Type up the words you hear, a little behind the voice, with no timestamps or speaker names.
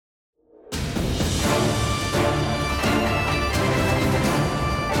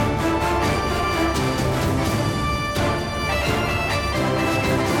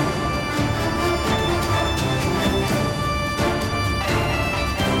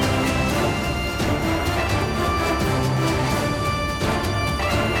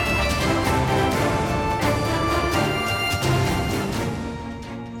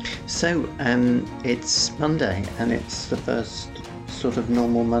It's Monday, and it's the first sort of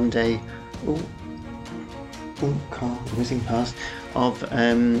normal Monday. Car whizzing past of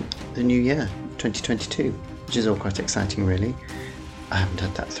the new year, 2022, which is all quite exciting, really. I haven't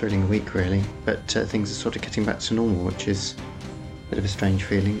had that thrilling week, really, but things are sort of getting back to normal, which is a bit of a strange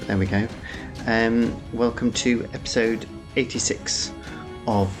feeling. But there we go. Welcome to episode 86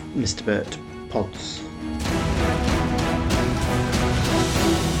 of Mr. Burt Pods.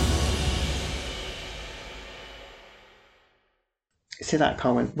 See, that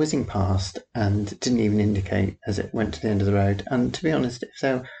car went whizzing past and didn't even indicate as it went to the end of the road. And to be honest, if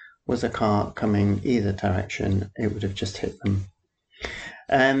there was a car coming either direction, it would have just hit them.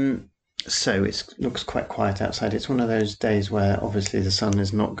 So it looks quite quiet outside. It's one of those days where obviously the sun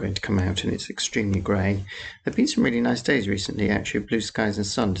is not going to come out and it's extremely grey. There have been some really nice days recently, actually, blue skies and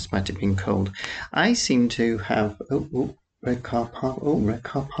sun, despite it being cold. I seem to have red car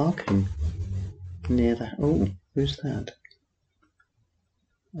parking near the. Oh, who's that?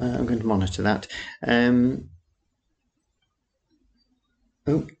 I'm going to monitor that. Around.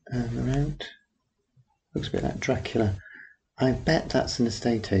 Looks a bit like Dracula. I bet that's an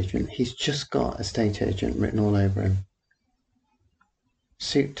estate agent. He's just got estate agent written all over him.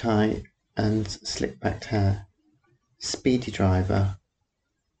 Suit, tie, and slick-backed hair. Speedy driver.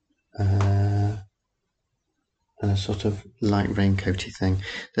 And a sort of light raincoaty thing.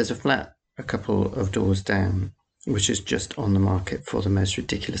 There's a flat a couple of doors down, which is just on the market for the most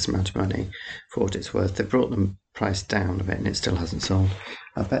ridiculous amount of money for what it's worth. They brought the price down a bit and it still hasn't sold.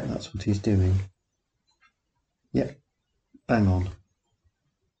 I bet that's what he's doing. Yep, bang on.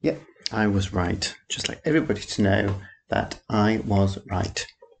 Yep, I was right. Just like everybody to know that I was right.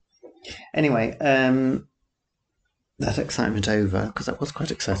 Anyway, that excitement over, because that was quite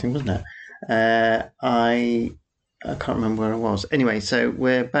exciting, wasn't it? I can't remember where I was. Anyway, so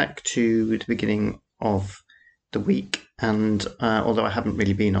we're back to the beginning of the week, and although I haven't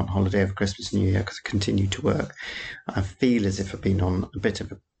really been on holiday over Christmas and New Year because I continue to work, I feel as if I've been on a bit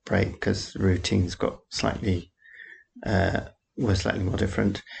of a break because the routines got slightly more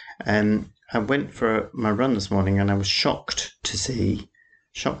different. I went for my run this morning and I was shocked to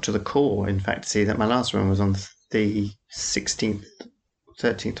the core, in fact, to see that my last run was on the 13th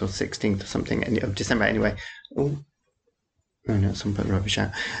or 16th or something of December anyway. Oh no, someone put the rubbish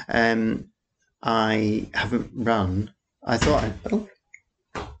out. I haven't run. I thought it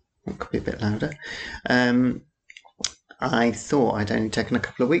could be a bit louder. I thought I'd only taken a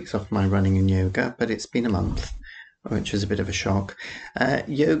couple of weeks off my running and yoga, but it's been a month, which was a bit of a shock.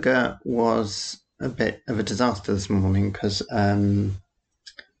 Yoga was a bit of a disaster this morning because they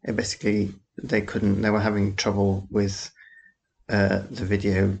were having trouble with the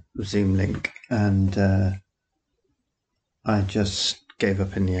video Zoom link, and I just gave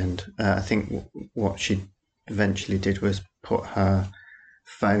up in the end. I think what she eventually did was put her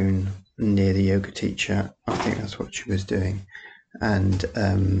phone near the yoga teacher. I think that's what she was doing, and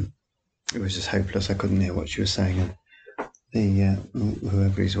it was just hopeless. I couldn't hear what she was saying, and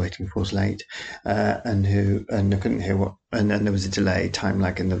whoever he's waiting for was late, and I couldn't hear what. And then there was a delay, time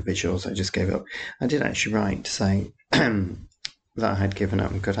lag in the visuals. I just gave up. I did actually write to say that I had given up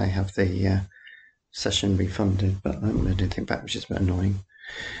and could I have the session refunded, but I haven't heard anything back, which is a bit annoying.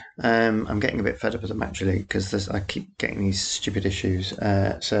 I'm getting a bit fed up with them actually because I keep getting these stupid issues.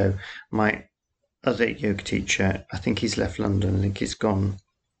 So my other yoga teacher, I think he's left London. I think he's gone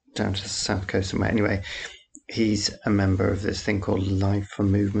down to the south coast somewhere. Anyway, he's a member of this thing called Live for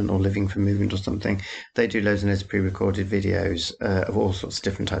Movement or Living for Movement or something. They do loads and loads of pre-recorded videos of all sorts of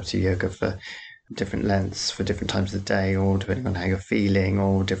different types of yoga for different lengths for different times of the day, or depending on how you're feeling,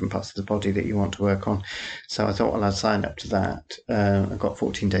 or different parts of the body that you want to work on. So I thought, well, I'd sign up to that. I got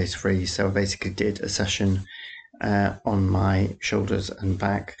 14 days free, so I basically did a session on my shoulders and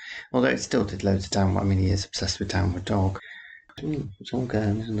back, although it still did loads of downward. I mean, he is obsessed with downward dog. It's all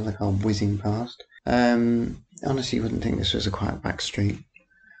going. There's another car whizzing past. Honestly, you wouldn't think this was a quiet back street.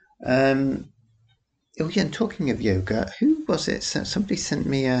 Talking of yoga, who was it? Somebody sent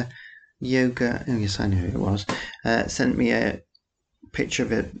me a yoga, oh yes, I know who it was, sent me a picture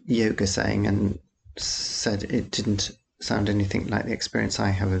of a yoga saying and said it didn't sound anything like the experience I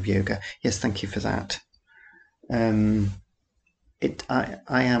have of yoga. Yes, thank you for that. I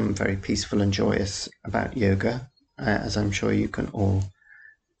am very peaceful and joyous about yoga, as I'm sure you can all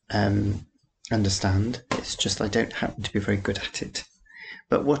understand. It's just I don't happen to be very good at it.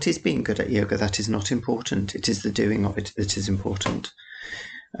 But what is being good at yoga? That is not important. It is the doing of it that is important.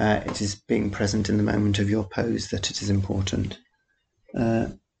 It is being present in the moment of your pose that it is important.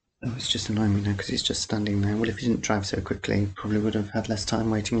 Oh, it's just annoying me now because he's just standing there. Well, if he didn't drive so quickly, he probably would have had less time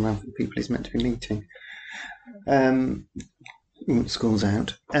waiting around for the people he's meant to be meeting. School's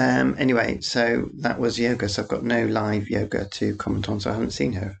out. Anyway, so that was yoga. So I've got no live yoga to comment on, so I haven't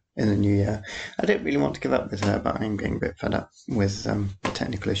seen her in the new year. I don't really want to give up with her, but I'm getting a bit fed up with the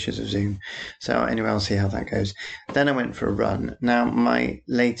technical issues of Zoom. So anyway, I'll see how that goes. Then I went for a run. Now, my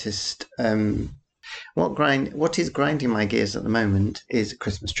latest... what is grinding my gears at the moment is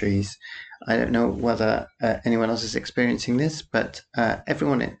Christmas trees. I don't know whether anyone else is experiencing this, but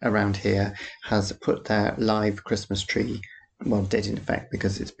everyone around here has put their live Christmas tree, well, dead in effect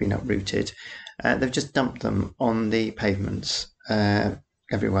because it's been uprooted. They've just dumped them on the pavements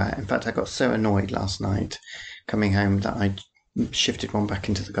everywhere. In fact, I got so annoyed last night coming home that I shifted one back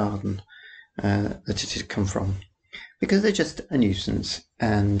into the garden that it had come from. Because they're just a nuisance,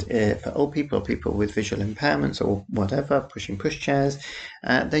 and for old people or people with visual impairments or whatever, pushing pushchairs,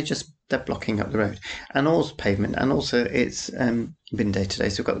 they're blocking up the road and also pavement, and also it's bin day today,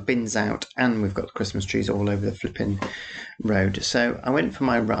 so we've got the bins out and we've got the Christmas trees all over the flipping road. So I went for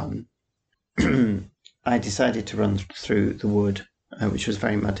my run. I decided to run through the wood, which was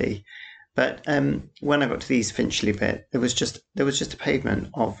very muddy. But when I got to the East Finchley bit, there was just a pavement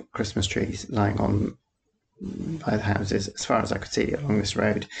of Christmas trees lying on by the houses as far as I could see along this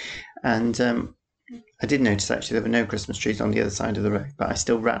road, and I did notice actually there were no Christmas trees on the other side of the road, but I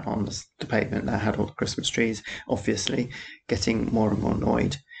still ran on the pavement that had all the Christmas trees, obviously getting more and more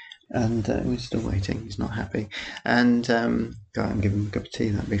annoyed, and we're still waiting. He's not happy, and go out and give him a cup of tea.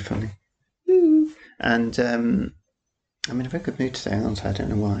 That'd be funny. And I'm in a very good mood today, aren't I? I don't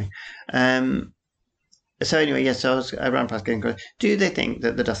know why. So anyway, yes, I ran past getting. Do they think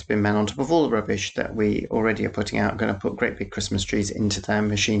that the dustbin men, on top of all the rubbish that we already are putting out, are going to put great big Christmas trees into their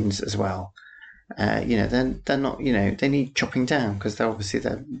machines as well? They're not. They need chopping down because they're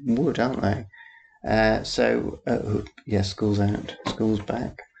wood, aren't they? School's out. School's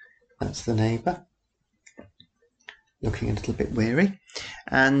back. That's the neighbour looking a little bit weary,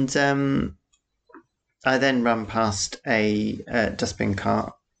 and I then ran past a dustbin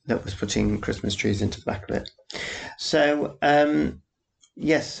cart that was putting Christmas trees into the back of it. So,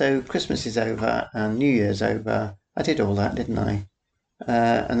 so Christmas is over and New Year's over. I did all that, didn't I?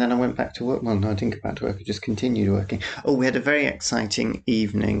 And then I went back to work. Well, no, I didn't go back to work. I just continued working. Oh, we had a very exciting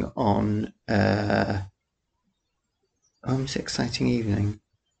evening on... exciting evening.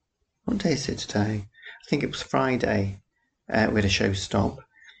 What day is it today? I think it was Friday. We had a show stop.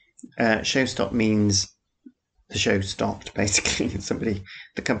 Show stop means... the show stopped, basically.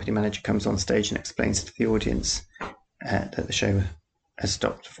 The company manager comes on stage and explains to the audience that the show has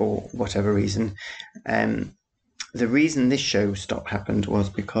stopped for whatever reason. The reason this show stop happened was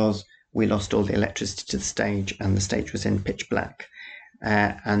because we lost all the electricity to the stage and the stage was in pitch black.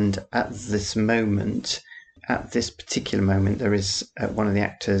 And at this particular moment, there is one of the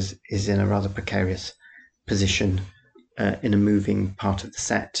actors is in a rather precarious position in a moving part of the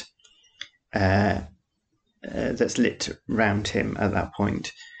set. That's lit round him at that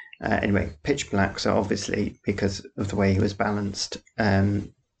point. Anyway, pitch black. So obviously, because of the way he was balanced,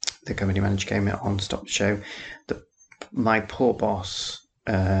 the company manager came out on stop the show. My poor boss.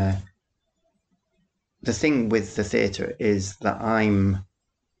 The thing with the theatre is that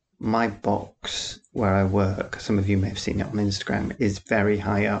my box where I work. Some of you may have seen it on Instagram. Is very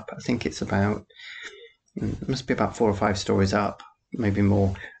high up. I think it must be about 4 or 5 stories up, maybe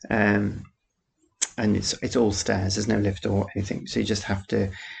more. And it's all stairs. There's no lift or anything, so you just have to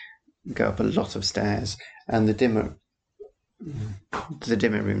go up a lot of stairs. And the dimmer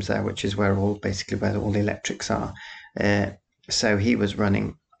room's there, which is where all the electrics are. So he was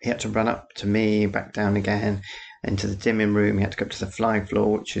running. He had to run up to me, back down again, into the dimming room. He had to go up to the fly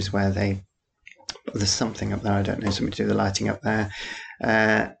floor, which is where there's something up there. I don't know, something to do with the lighting up there.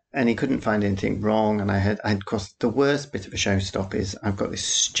 And he couldn't find anything wrong. And of course, the worst bit of a show stop is I've got this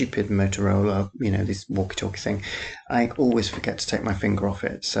stupid Motorola, this walkie-talkie thing. I always forget to take my finger off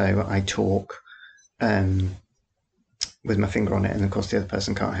it. So I talk with my finger on it. And of course, the other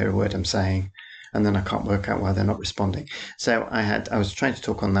person can't hear a word I'm saying. And then I can't work out why they're not responding. So I was trying to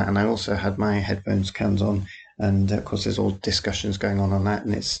talk on that. And I also had my headphones cans on. And of course, there's all discussions going on that.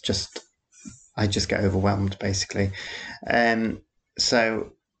 And it's just, I just get overwhelmed, basically.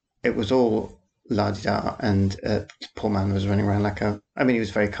 So it was all la-di-da, and the poor man was running around he was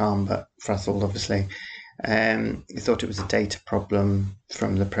very calm, but frazzled, obviously. He thought it was a data problem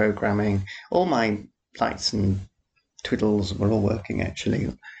from the programming. All my lights and twiddles were all working,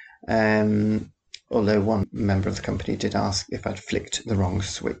 actually. Although one member of the company did ask if I'd flicked the wrong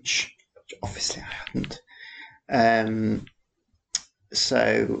switch, which obviously I hadn't.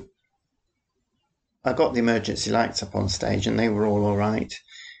 So I got the emergency lights up on stage, and they were all right.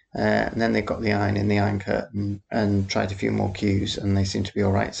 And then they got the iron in the iron curtain and tried a few more cues, and they seemed to be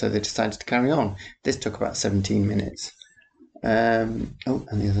all right. So they decided to carry on. This took about 17 minutes. And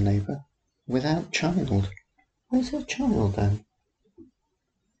the other neighbour, without child. Where's her child then?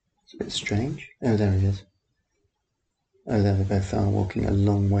 It's a bit strange. Oh, there he is. Oh, there they both are, walking a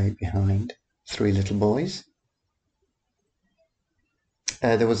long way behind. 3 little boys.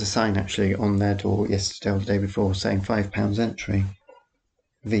 There was a sign actually on their door yesterday or the day before saying £5 entry,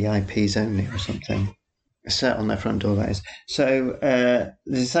 VIPs only or something. Set on their front door, that is. So they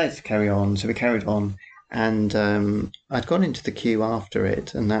decided to carry on, so we carried on, and I'd gone into the queue after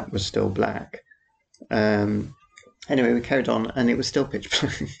it, and that was still black. Anyway, we carried on, and it was still pitch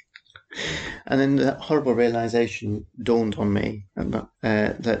black. And then the horrible realisation dawned on me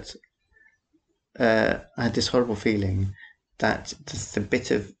that I had this horrible feeling that the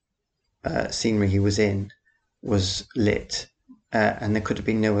bit of scenery he was in was lit, and there could have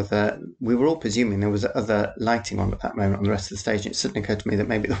been no other. We were all presuming there was other lighting on at that moment on the rest of the stage. And it suddenly occurred to me that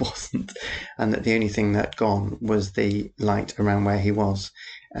maybe there wasn't, and that the only thing that had gone was the light around where he was,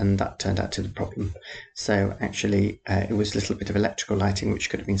 and that turned out to be the problem. So actually, it was a little bit of electrical lighting which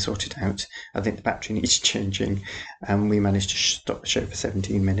could have been sorted out. I think the battery needs changing, and we managed to stop the show for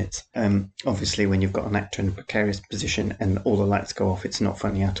 17 minutes. Obviously, when you've got an actor in a precarious position and all the lights go off, it's not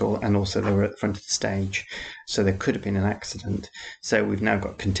funny at all. And also, they were at the front of the stage, so there could have been an accident. So we've now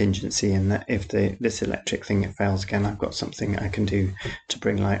got contingency in that if this electric thing fails again, I've got something I can do to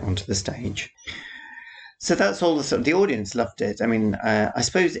bring light onto the stage. So that's all the audience loved it. I mean, I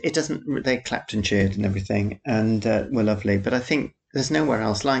suppose it doesn't. They clapped and cheered and everything, and were lovely. But I think there's nowhere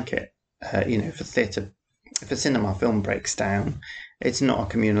else like it. For theatre, if a cinema film breaks down, it's not a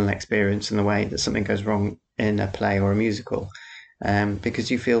communal experience in the way that something goes wrong in a play or a musical, because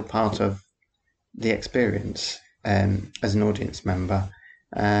you feel part of the experience as an audience member,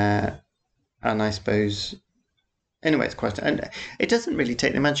 and I suppose. Anyway, it's quite, and it doesn't really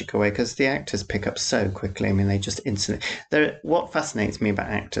take the magic away because the actors pick up so quickly. I mean, they just instantly. What fascinates me about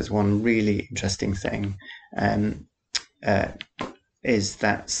actors, one really interesting thing, is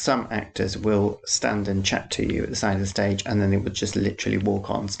that some actors will stand and chat to you at the side of the stage, and then they would just literally walk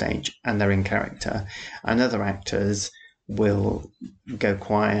on stage and they're in character. And other actors will go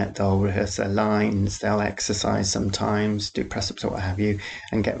quiet, they'll rehearse their lines, they'll exercise sometimes, do press-ups or what have you,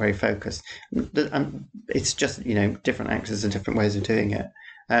 and get very focused. It's just, different actors and different ways of doing it.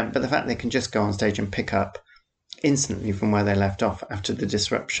 But the fact they can just go on stage and pick up instantly from where they left off after the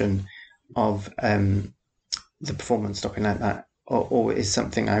disruption of the performance stopping like that or is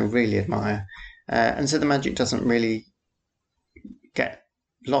something I really admire. And so the magic doesn't really get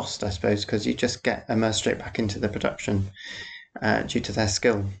lost, I suppose, because you just get immersed straight back into the production due to their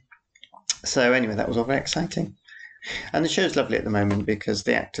skill. So anyway, that was all very exciting. And the show's lovely at the moment because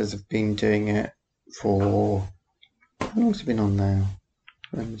the actors have been doing it for... How long has it been on now?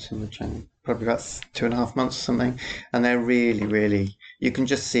 Probably about 2.5 months or something. And they're really, really... You can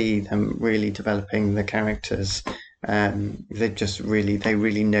just see them really developing the characters. They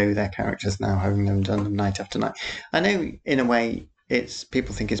really know their characters now, having them done them night after night. I know, in a way,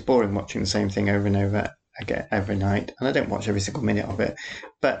 people think it's boring watching the same thing over and over again every night, and I don't watch every single minute of it,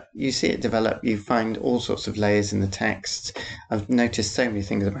 but you see it develop. You find all sorts of layers in the text. I've noticed so many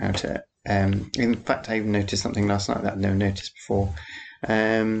things about it. In fact, I even noticed something last night that I'd never noticed before.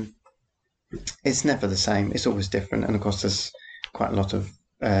 It's never the same. It's always different, and of course there's quite a lot of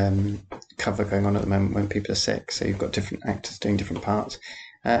cover going on at the moment when people are sick, so you've got different actors doing different parts,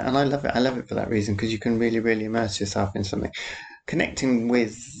 and I love it. I love it for that reason, because you can really, really immerse yourself in something. Connecting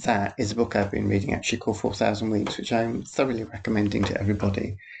with that is a book I've been reading actually called 4,000 Weeks, which I'm thoroughly recommending to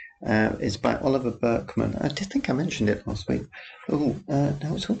everybody. It's by Oliver Burkeman. I did think I mentioned it last week.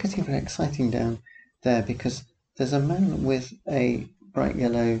 Now it's all getting very exciting down there because there's a man with a bright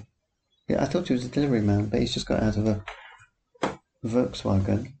yellow... I thought he was a delivery man, but he's just got out of a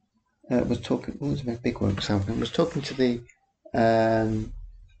Volkswagen. Was talking... Oh, it's a very big Volkswagen. Was talking to the...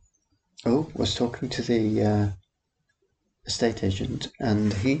 estate agent,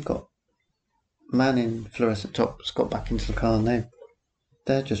 and he got man in fluorescent tops got back into the car, and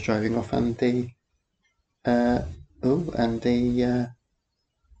they're just driving off, and the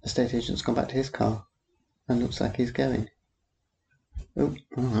estate agent's gone back to his car and looks like he's going. That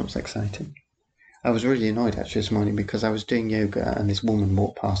was exciting. I was really annoyed actually this morning because I was doing yoga and this woman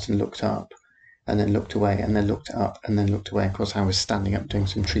walked past and looked up and then looked away and then looked up and then looked away. Of course I was standing up doing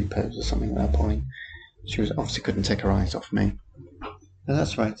some tree pose or something at that point. She was obviously couldn't take her eyes off me. No,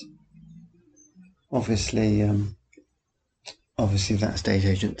 that's right. Obviously, obviously that estate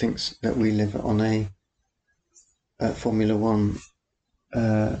agent thinks that we live on a Formula One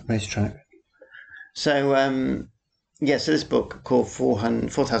racetrack. So so this book called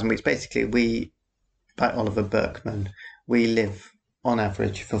 4,000 Weeks, basically by Oliver Burkeman, we live on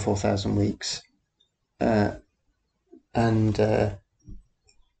average for 4,000 weeks. And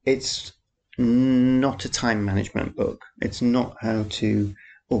it's not a time management book. It's not how to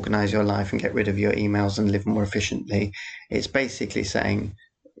organize your life and get rid of your emails and live more efficiently. It's basically saying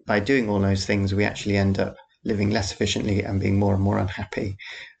by doing all those things, we actually end up living less efficiently and being more and more unhappy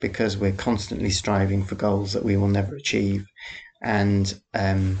because we're constantly striving for goals that we will never achieve. And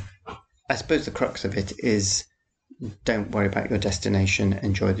I suppose the crux of it is don't worry about your destination,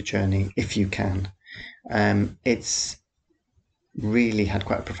 enjoy the journey if you can. It's really had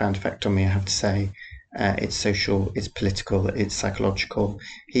quite a profound effect on me, I have to say. It's social, it's political, it's psychological.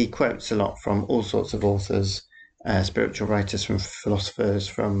 He quotes a lot from all sorts of authors, spiritual writers, from philosophers,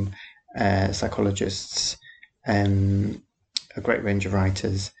 from psychologists, a great range of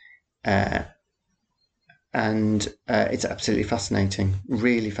writers. And it's absolutely fascinating,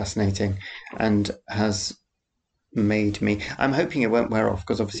 really fascinating, and has made me... I'm hoping it won't wear off,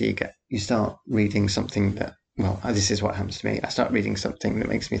 because obviously you start reading something that... Well, this is what happens to me. I start reading something that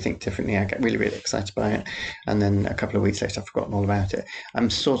makes me think differently. I get really, really excited by it. And then a couple of weeks later, I've forgotten all about it. I'm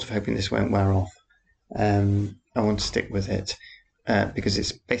sort of hoping this won't wear off. I want to stick with it because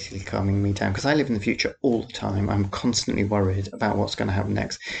it's basically calming me down. Because I live in the future all the time. I'm constantly worried about what's going to happen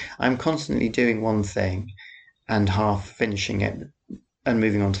next. I'm constantly doing one thing and half finishing it and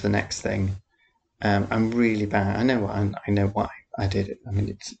moving on to the next thing. I'm really bad. I know why I did it. I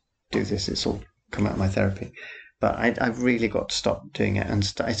mean, it's all come out of my therapy, but I've really got to stop doing it. And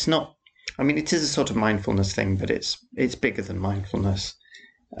it's not... I mean, it is a sort of mindfulness thing, but it's bigger than mindfulness.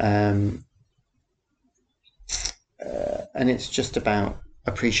 And it's just about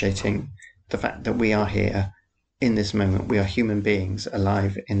appreciating the fact that we are here in this moment. We are human beings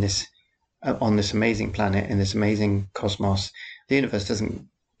alive in this on this amazing planet, in this amazing cosmos. The universe doesn't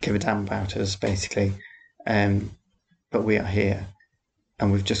give a damn about us, basically, but we are here,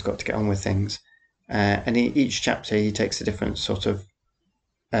 and we've just got to get on with things. And each chapter, he takes a different sort of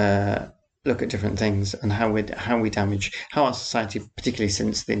look at different things and how our society, particularly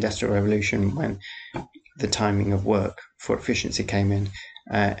since the Industrial Revolution, when the timing of work for efficiency came in,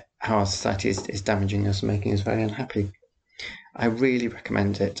 how our society is damaging us and making us very unhappy. I really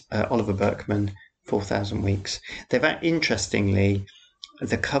recommend it. Oliver Burkeman, 4,000 Weeks. Interestingly,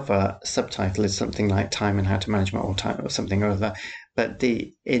 the cover subtitle is something like "Time and How to Manage My Own Time" or something or other, but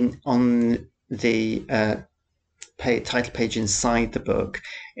on the title page inside the book,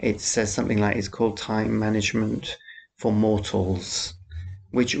 it says something like it's called "Time Management for Mortals,"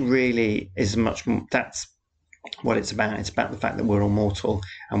 which really is much more... That's what it's about. It's about the fact that we're all mortal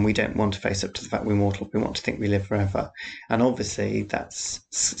and we don't want to face up to the fact we're mortal. We want to think we live forever. And obviously that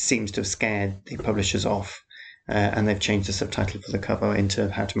seems to have scared the publishers off, and they've changed the subtitle for the cover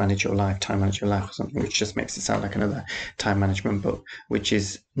into "How to Manage Your Life, Time Manage Your Life" or something, which just makes it sound like another time management book, which it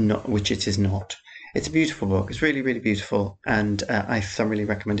is not. It's a beautiful book. It's really, really beautiful, and I thoroughly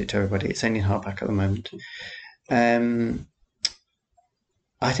recommend it to everybody. It's only in hardback at the moment.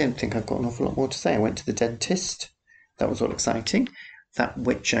 I don't think I've got an awful lot more to say. I went to the dentist. That was all exciting. That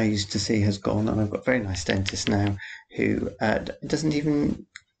witch I used to see has gone, and I've got a very nice dentist now who doesn't even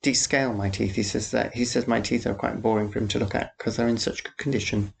descale my teeth. He says my teeth are quite boring for him to look at because they're in such good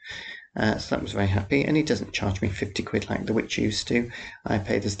condition. So that was very happy. And he doesn't charge me 50 quid like the witch used to. I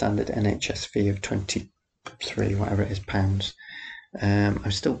pay the standard NHS fee of 23, whatever it is, pounds. I'm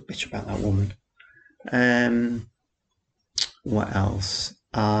still bitch about that woman. What else?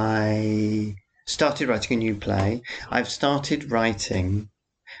 I started writing a new play. I've started writing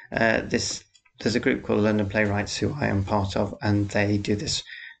this. There's a group called London Playwrights who I am part of, and they do this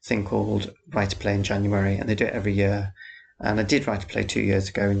thing called Write a Play in January, and they do it every year. And I did write a play 2 years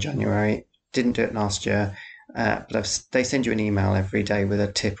ago in January. Didn't do it last year, but they send you an email every day with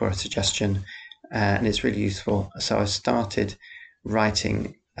a tip or a suggestion, and it's really useful. So I started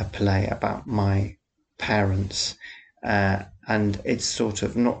writing a play about my parents. And it's sort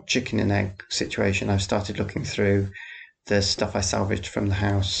of not chicken and egg situation. I've started looking through the stuff I salvaged from the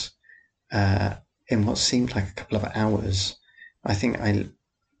house in what seemed like a couple of hours. I think I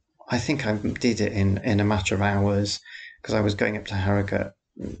did it in a matter of hours, because I was going up to Harrogate,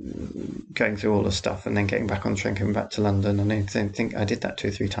 going through all the stuff, and then getting back on the train, coming back to London. And I think I did that 2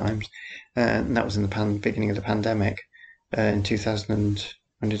 or 3 times, and that was in the beginning of the pandemic in 2000.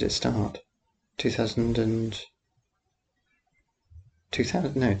 When did it start?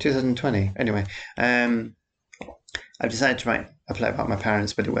 2020. Anyway, and I've decided to write a play about my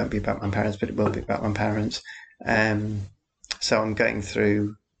parents, but it won't be about my parents, but it will be about my parents. So I'm going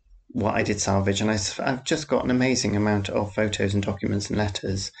through what I did salvage, and I've just got an amazing amount of photos and documents and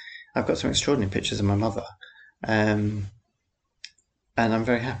letters. I've got some extraordinary pictures of my mother, and I'm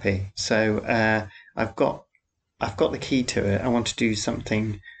very happy. So I've got the key to it. I want to do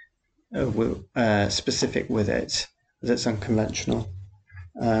something specific with it that's unconventional.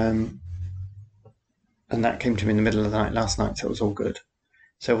 And that came to me in the middle of the night last night, so it was all good.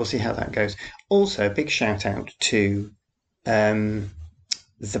 So we'll see how that goes. Also, a big shout out to the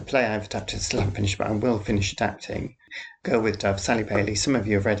play I've adapted, still haven't finished, but I will finish adapting. Girl with Dove, Sally Bailey. Some of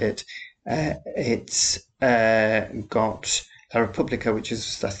you have read it. It's got La Repubblica, which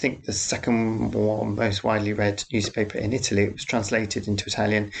is, I think, the second most widely read newspaper in Italy. It was translated into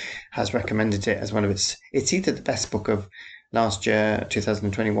Italian, has recommended it as one of its either the best book of last year,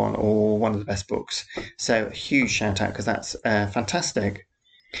 2021, or one of the best books. So a huge shout out, because that's fantastic.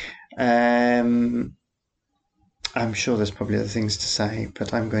 I'm sure there's probably other things to say,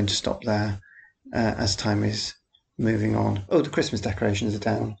 but I'm going to stop there as time is moving on. Oh, the Christmas decorations are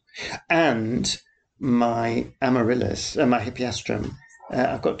down. And my amaryllis, my hippeastrum,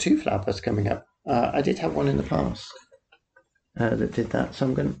 I've got 2 flower buds coming up. I did have one in the past that did that, so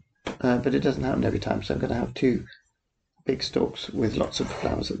I'm going to, but it doesn't happen every time, so I'm going to have 2 big stalks with lots of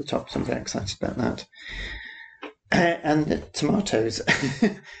flowers at the top, so I'm very excited about that. And the tomatoes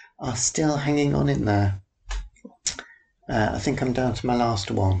are still hanging on in there. I think I'm down to my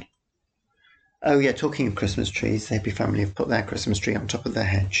last one. Oh yeah, talking of Christmas trees, the hippie family have put their Christmas tree on top of their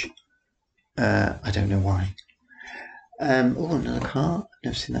hedge. I don't know why. Oh, another car. I've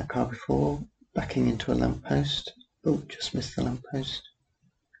never seen that car before. Backing into a lamppost. Oh, just missed the lamppost.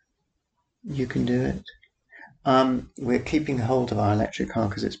 You can do it. We're keeping hold of our electric car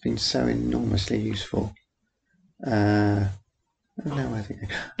because it's been so enormously useful. Oh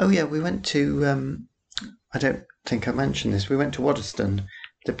yeah, we went to, I don't think I mentioned this, we went to Waddesdon,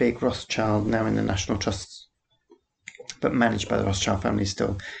 the big Rothschild, now in the National Trust, but managed by the Rothschild family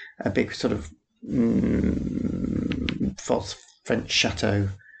still, a big sort of false French chateau,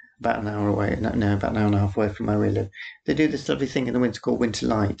 about an hour away, about an hour and a half away from where we live. They do this lovely thing in the winter called Winter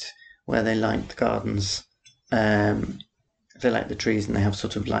Light, where they light the gardens. They light the trees and they have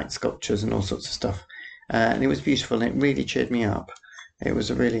sort of light sculptures and all sorts of stuff. And it was beautiful and it really cheered me up. It was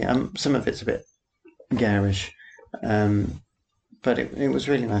a really, some of it's a bit garish, but it was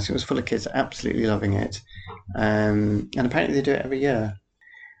really nice. It was full of kids absolutely loving it. And apparently they do it every year.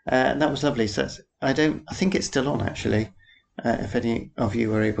 And that was lovely. So I think it's still on actually. If any of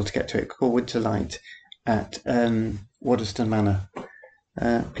you were able to get to it, called Winter Light at Waddesdon Manor.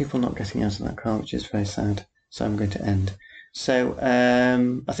 People not getting out of that car, which is very sad. So I'm going to end. So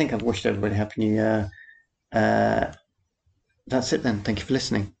I think I've wished everybody Happy New Year. That's it then. Thank you for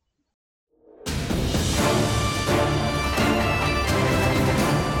listening.